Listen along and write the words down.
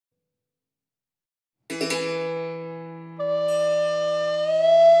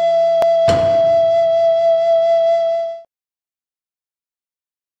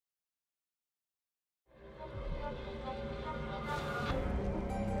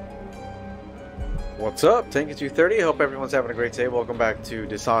What's up? Tengu 230. Hope everyone's having a great day. Welcome back to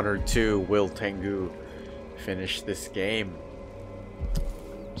Dishonored 2. Will Tengu finish this game?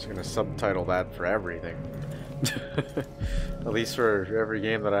 I'm just gonna subtitle that for everything. At least for every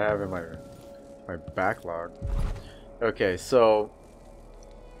game that I have in my backlog. Okay, so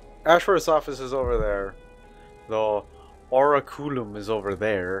Ashford's office is over there. The Oraculum is over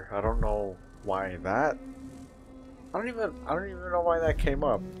there. I don't know why that. I don't even know why that came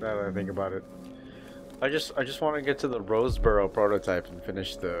up. Now that I think about it. I just want to get to the Roseburrow prototype and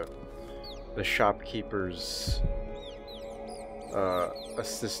finish the shopkeeper's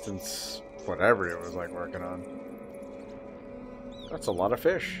assistance, whatever it was like working on. That's a lot of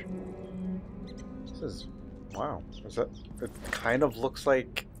fish. This is wow. Is that? It kind of looks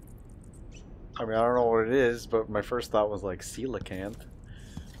like. I mean, I don't know what it is, but my first thought was like coelacanth.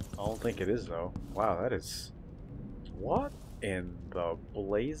 I don't think it is though. Wow, that is. What in the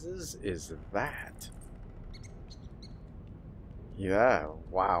blazes is that? Yeah,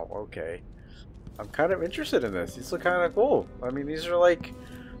 wow, okay. I'm kind of interested in this. These look kind of cool. I mean, these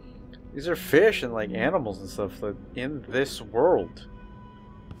are fish and like animals and stuff that in this world.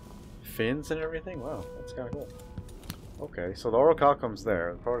 Fins and everything? Wow, that's kind of cool. Okay, so the orichalcum's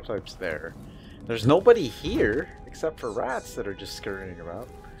there, the prototype's there. There's nobody here except for rats that are just scurrying about.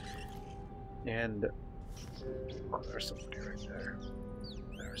 And oh, there's somebody right there.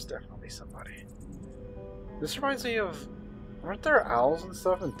 There's definitely somebody. This reminds me of, aren't there owls and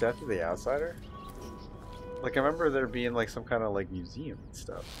stuff in Death of the Outsider? Like, I remember there being like some kind of like museum and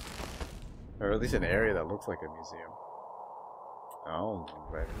stuff. Or at least an area that looks like a museum. I don't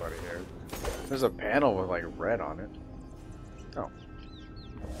know anybody here. There's a panel with like red on it. Oh.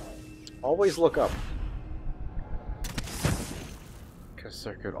 Always look up. Because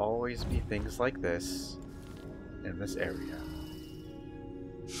there could always be things like this in this area.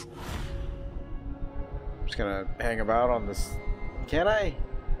 I'm just gonna hang about on this. Can I?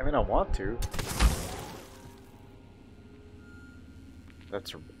 I mean, I want to.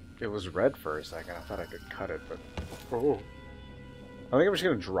 It was red for a second. I thought I could cut it, but oh. I think I'm just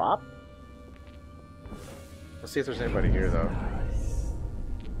gonna drop. Let's see if there's anybody here though.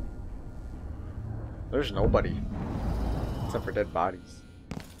 There's nobody. Except for dead bodies.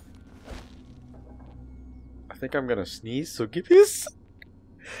 I think I'm gonna sneeze, so give me a sec.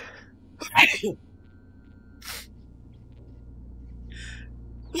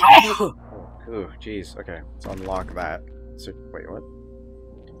 Oh, jeez. Okay, let's unlock that. So, wait, what?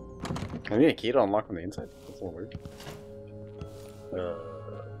 I need a key to unlock from the inside? That's a little weird.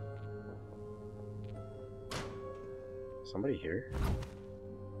 Somebody here?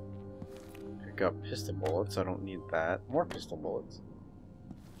 Pick up pistol bullets. I don't need that. More pistol bullets.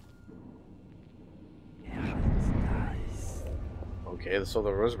 Okay, so the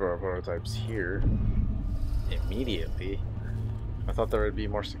Roseburrow prototype's here. Immediately. I thought there would be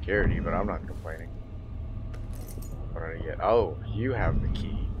more security, but I'm not complaining. What did I get? Oh, you have the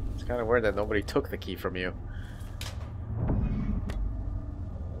key. It's kind of weird that nobody took the key from you.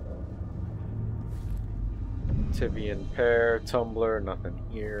 Tibian pear, tumbler, nothing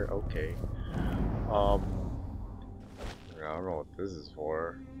here. Okay. I don't know what this is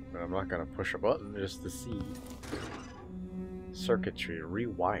for, but I'm not gonna push a button just to see. Circuitry,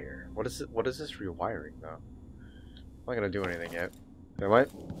 rewire. What is it? What is this rewiring though? I'm not gonna do anything yet. It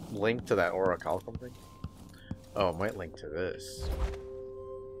might link to that orichalcum thing. Oh, it might link to this.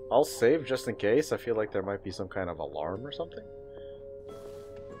 I'll save just in case. I feel like there might be some kind of alarm or something.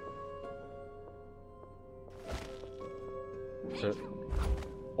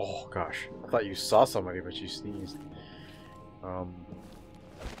 Oh gosh, I thought you saw somebody, but you sneezed. Alright,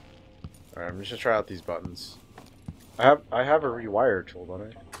 I'm just gonna try out these buttons. I have a rewire tool, don't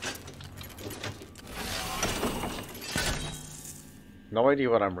I? No idea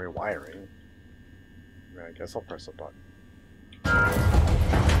what I'm rewiring. I mean, I guess I'll press a button.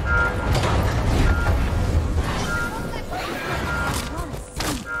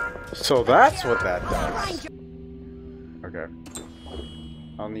 So that's what that does. Okay.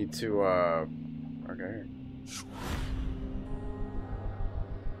 I'll need to, okay.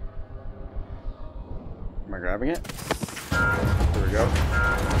 Am I grabbing it? Here we go.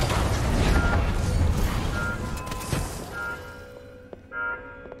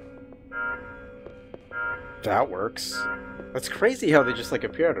 That works. That's crazy how they just like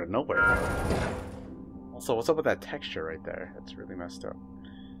appear out of nowhere. Also, what's up with that texture right there? That's really messed up.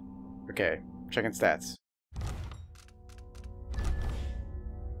 Okay, checking stats.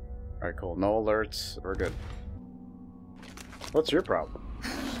 Alright, cool. No alerts. We're good. What's your problem?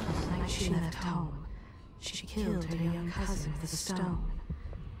 Like she left home, she killed her young cousin with a stone.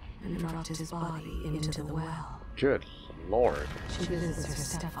 and dropped his body into the well. Good lord. She visits her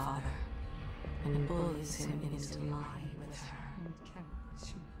stepfather and bullies him into lying with her.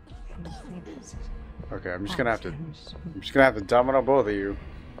 Okay, I'm just gonna have to domino both of you.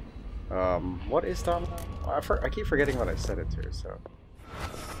 What is domino? I keep forgetting what I set it to, so.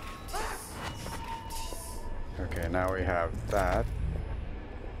 Okay, now we have that.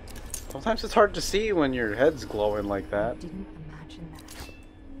 Sometimes it's hard to see when your head's glowing like that. Didn't imagine that.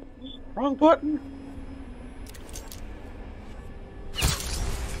 Wrong button.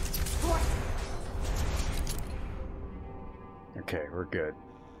 Okay, we're good.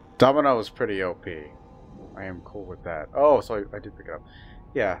 Domino is pretty OP. I am cool with that. Oh, so I did pick it up.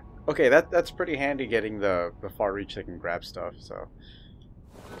 Yeah. Okay, that's pretty handy getting the far reach that can grab stuff, so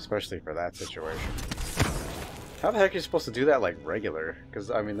especially for that situation. How the heck are you supposed to do that like regular? Because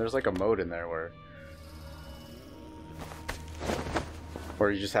I mean there's like a mode in there where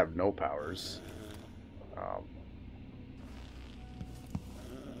you just have no powers.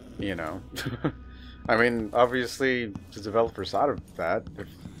 You know. I mean, obviously the developers thought of that if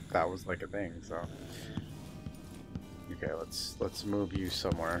that was like a thing, so. Okay, let's move you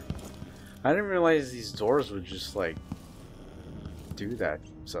somewhere. I didn't realize these doors would just like do that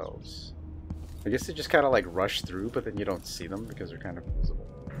themselves. I guess they just kind of like rush through, but then you don't see them because they're kind of invisible.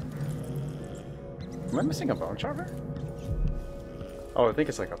 Am I missing a bone charger? Oh, I think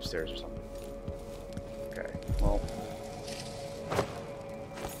it's like upstairs or something. Okay, well,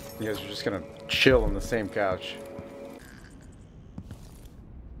 you guys are just gonna chill on the same couch.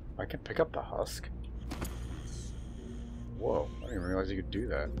 I can pick up the husk. Whoa, I didn't even realize you could do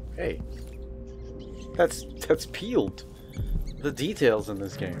that. Hey, that's peeled. The details in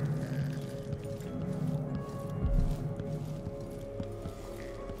this game.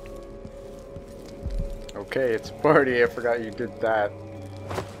 Okay, it's a party. I forgot you did that.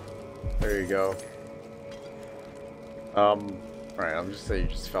 There you go. Alright, I'll just say you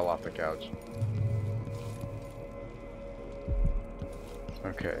just fell off the couch.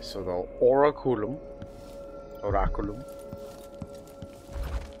 Okay, so the Oraculum.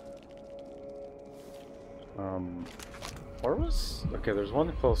 Where was... Okay, there's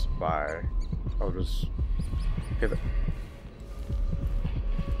one close by. Oh, there's... Okay,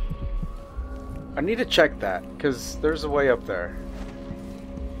 I need to check that, because there's a way up there.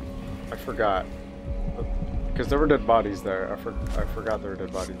 I forgot. Because there were dead bodies there. I forgot there were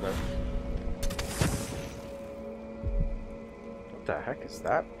dead bodies there. What the heck is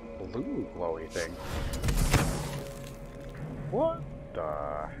that blue glowy thing? What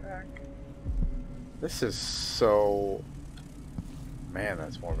the heck? This is so... Man,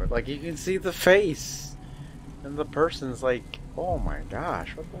 that's morbid. Like, you can see the face! And the person's like, oh my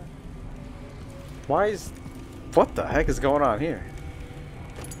gosh, what the... Why is... What the heck is going on here?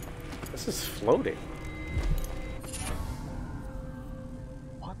 This is floating.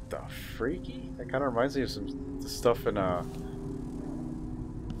 What the freaky? That kind of reminds me of some stuff in,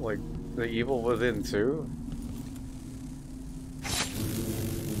 like, The Evil Within 2.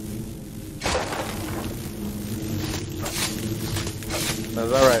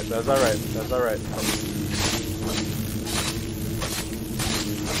 That's alright, that's alright, that's alright.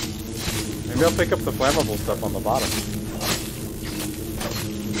 Maybe I'll pick up the flammable stuff on the bottom.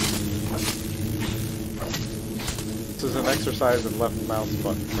 This is an exercise in left mouse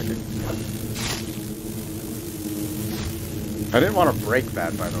button clicking. I didn't want to break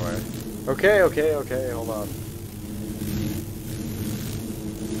that, by the way. Okay, okay, okay, hold on.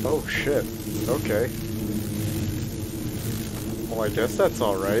 Oh shit, okay. Well, I guess that's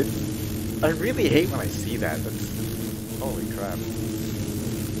alright. I really hate when I see that. That's... Holy crap.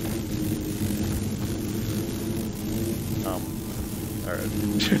 Alright.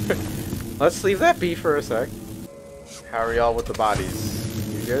 Let's leave that be for a sec. How are y'all with the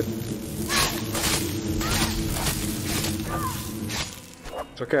bodies? You good?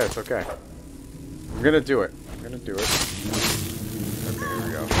 It's okay, it's okay. I'm gonna do it. I'm gonna do it. Okay, here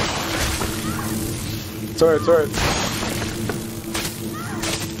we go. It's alright, it's alright.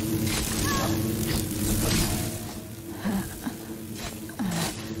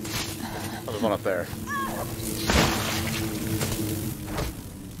 There's one up there.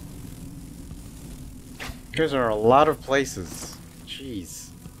 You guys are in a lot of places. Jeez.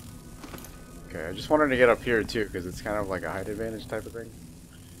 Okay, I just wanted to get up here too, because it's kind of like a height advantage type of thing.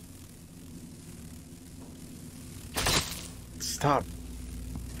 Stop.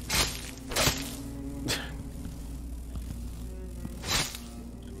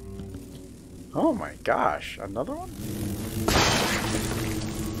 Oh my gosh, another one?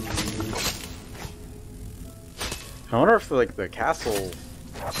 I wonder if the castle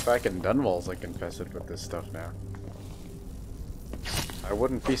Back in Dunwall's like infested with this stuff now. I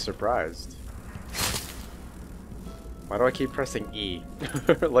wouldn't be surprised. Why do I keep pressing E?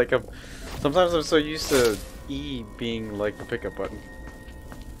 Like sometimes I'm so used to E being like the pickup button.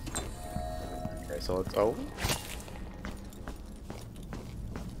 Okay, so let's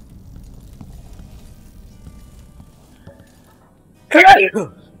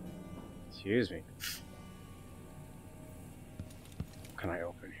excuse me. What can I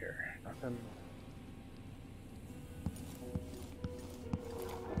open here? Nothing.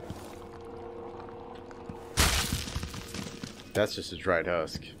 That's just a dried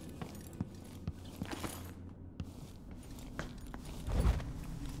husk.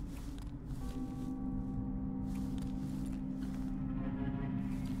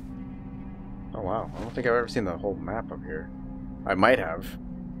 Oh wow, I don't think I've ever seen the whole map up here. I might have.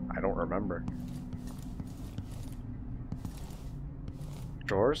 I don't remember.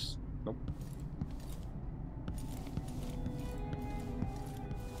 Drawers? Nope.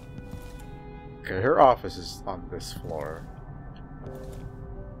 Okay, her office is on this floor.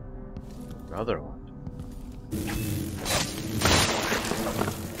 Another one.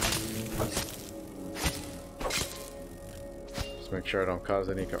 Just make sure I don't cause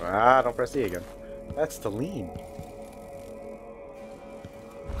any. Don't press E again. That's the lean.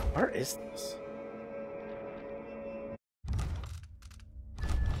 Where is this?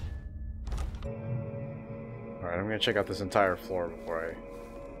 Alright, I'm gonna check out this entire floor before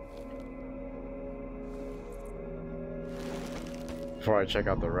I check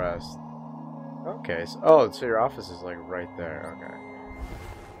out the rest. Okay, so, so your office is like right there, okay.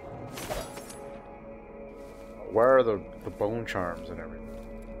 Where are the bone charms and everything?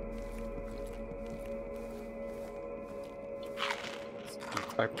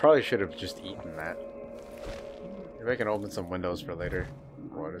 I probably should have just eaten that. Maybe I can open some windows for later.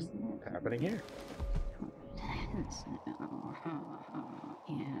 What is happening here?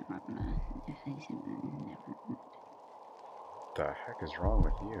 The heck is wrong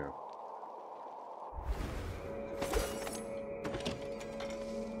with you?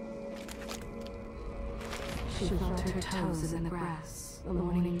 She felt her toes in the grass, the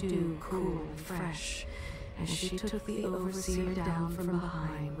morning dew cool and fresh, as she took the overseer down from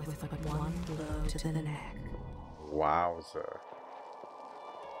behind with but one blow to the neck. Wowza.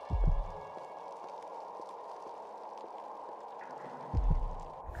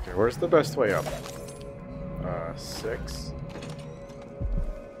 Okay, where's the best way up? 6.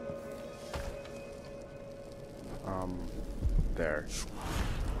 There.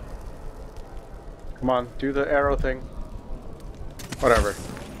 Come on, do the arrow thing. Whatever.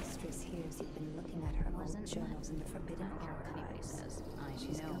 Mistress hears you've been looking at her old journals in the Forbidden Archives.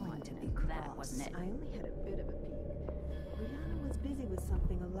 She's going to be cross. Wasn't it? I only had a bit of a peek. Rihanna was busy with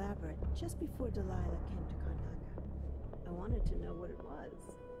something elaborate just before Delilah came to Karnaca. I wanted to know what it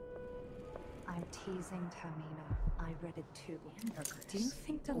was. I'm teasing Tamina. I read it too. Do you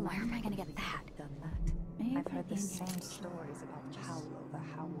think Delilah? Where am I going to get that? Done that? I've heard the same stories about Paolo the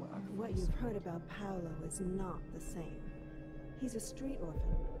Howler. What you've heard about Paolo is not the same. He's a street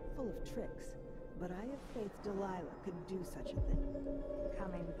orphan, full of tricks. But I have faith Delilah could do such a thing.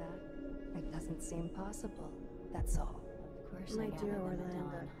 Coming back? It doesn't seem possible. That's all. Of course, My dear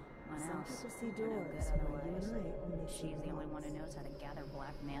Orlando, some people see doors where you and I only see She's the only one who knows how to gather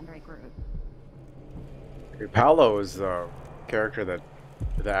black mandrake root. Okay, Paolo is the character that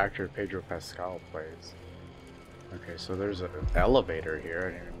the actor Pedro Pascal plays. Okay, so there's an elevator here.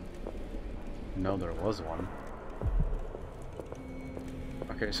 I didn't even know there was one.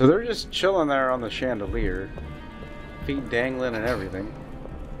 Okay, so they're just chilling there on the chandelier, feet dangling and everything.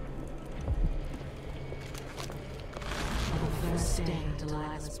 The first day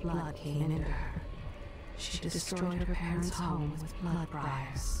Delilah's blood came into her. She destroyed her parents' home with blood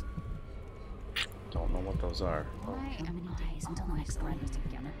briars. Don't know what those are. Why am I until the next run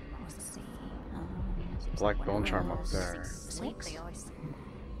together? Let's see. Black bone charm up there. Sleeps.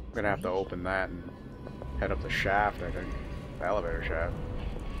 I'm gonna have to open that and head up the shaft, I think. The elevator shaft.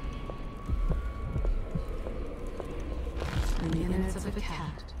 The minutes of a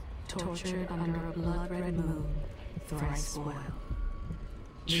cat, tortured under a blood-red moon, thrice spoiled.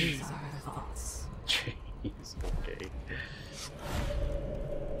 These are her thoughts. Jeez, okay.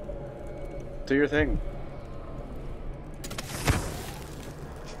 Do your thing.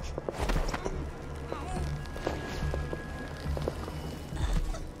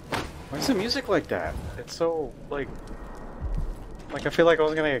 Why is the music like that? It's so, like I feel like I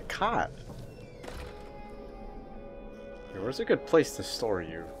was gonna get caught. Okay, where's a good place to store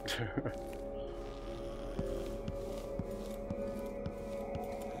you?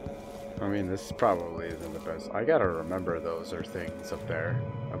 I mean, this probably isn't the best. I gotta remember those are things up there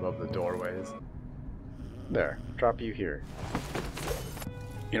above the doorways. There, drop you here.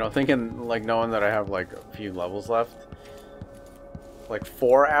 You know, thinking, like, knowing that I have like a few levels left, like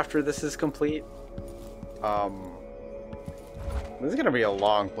 4 after this is complete. This is gonna be a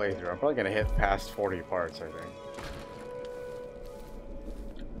long playthrough. I'm probably gonna hit past 40 parts, I think.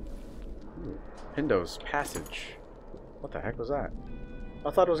 Ooh, Pindo's Passage. What the heck was that? I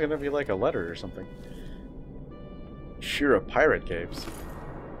thought it was gonna be like a letter or something. Shira Pirate Caves.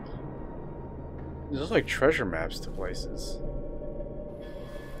 These are like treasure maps to places.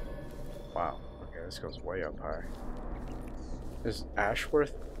 Wow. Okay, this goes way up high. Is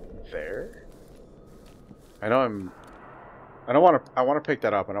Ashworth there? I know I want to pick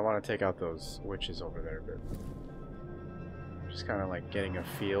that up, and I want to take out those witches over there, but just kind of like getting a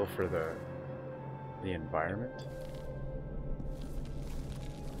feel for the environment.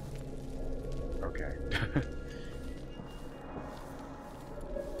 Okay.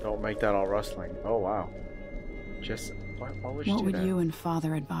 Don't make that all rustling. Oh wow. Just why would you do that? What would you and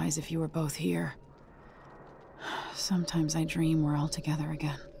Father advise if you were both here? Sometimes I dream we're all together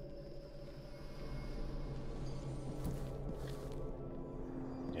again.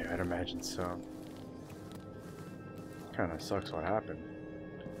 Yeah, I'd imagine so. Kinda sucks what happened.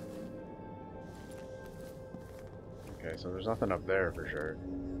 Okay, so there's nothing up there for sure.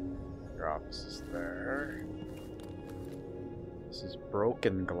 Your office is there. This is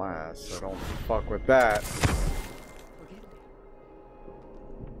broken glass, so don't fuck with that.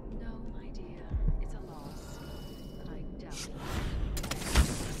 No, my dear, it's a loss. But I doubt it.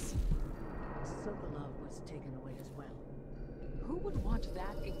 Sokolov was taken away as well. Who would want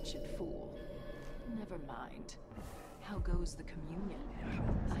that ancient fool? Never mind. How goes the communion?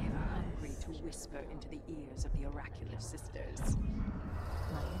 I am hungry to whisper into the ears of the oracular sisters.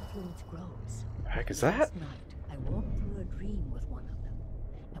 My influence grows. The heck is that? Last night, I walked through a dream with one of them,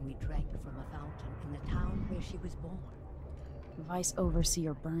 and we drank from a fountain in the town where she was born. Vice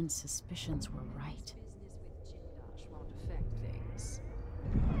Overseer Burns' suspicions were right. Business with Jindash won't affect things.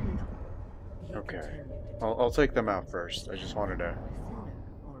 No. He Okay. continued to I'll take them out first. I just wanted to thinner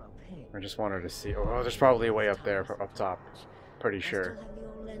or opaque. see. Oh, there's probably a way up there, up top. Pretty I sure. still have the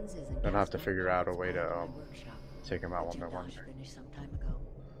old lenses and Then I'll have to cast figure out a way to my workshop. take them out one by one. Jindash finished some time ago.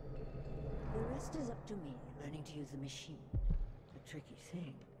 The rest is up to me, learning to use the machine. A tricky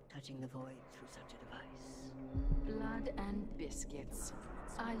thing, touching the void through such a device. Blood and biscuits.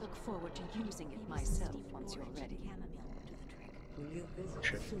 I look forward to using it myself once you're ready. Will you visit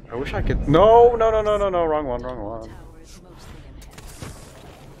Shit. soon? I wish I could. No, no, no, no, no, no. Wrong one, wrong one. Tower is mostly in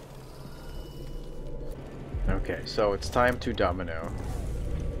head. Okay, so it's time to domino.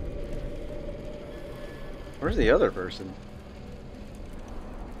 Where's the other person?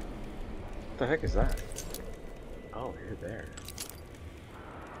 What the heck is that? Oh, you're there.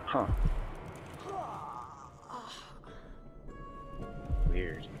 Huh.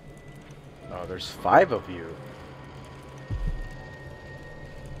 Weird. Oh, there's 5 of you.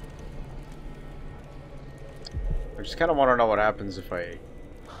 I just kind of want to know what happens if I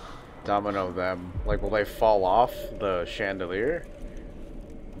domino them. Like, will they fall off the chandelier?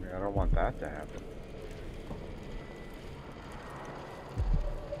 I mean, I don't want that to happen.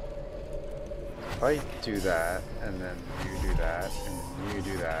 If I do that, and then you do that, and then you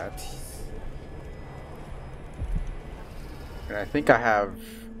do that. And I think I have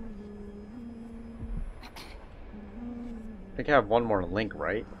one more link,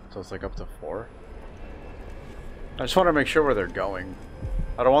 right? So it's like up to 4. I just want to make sure where they're going.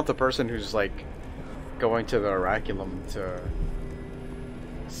 I don't want the person who's like going to the Oraculum to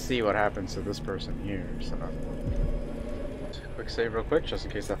see what happens to this person here. So quick save real quick just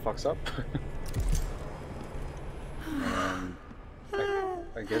in case that fucks up.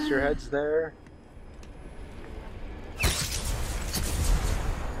 I guess your head's there.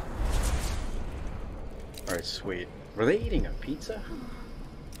 Alright, sweet. Were they eating a pizza?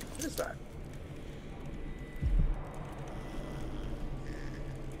 What is that?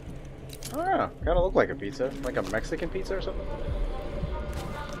 Oh yeah, kinda look like a pizza. Like a Mexican pizza or something?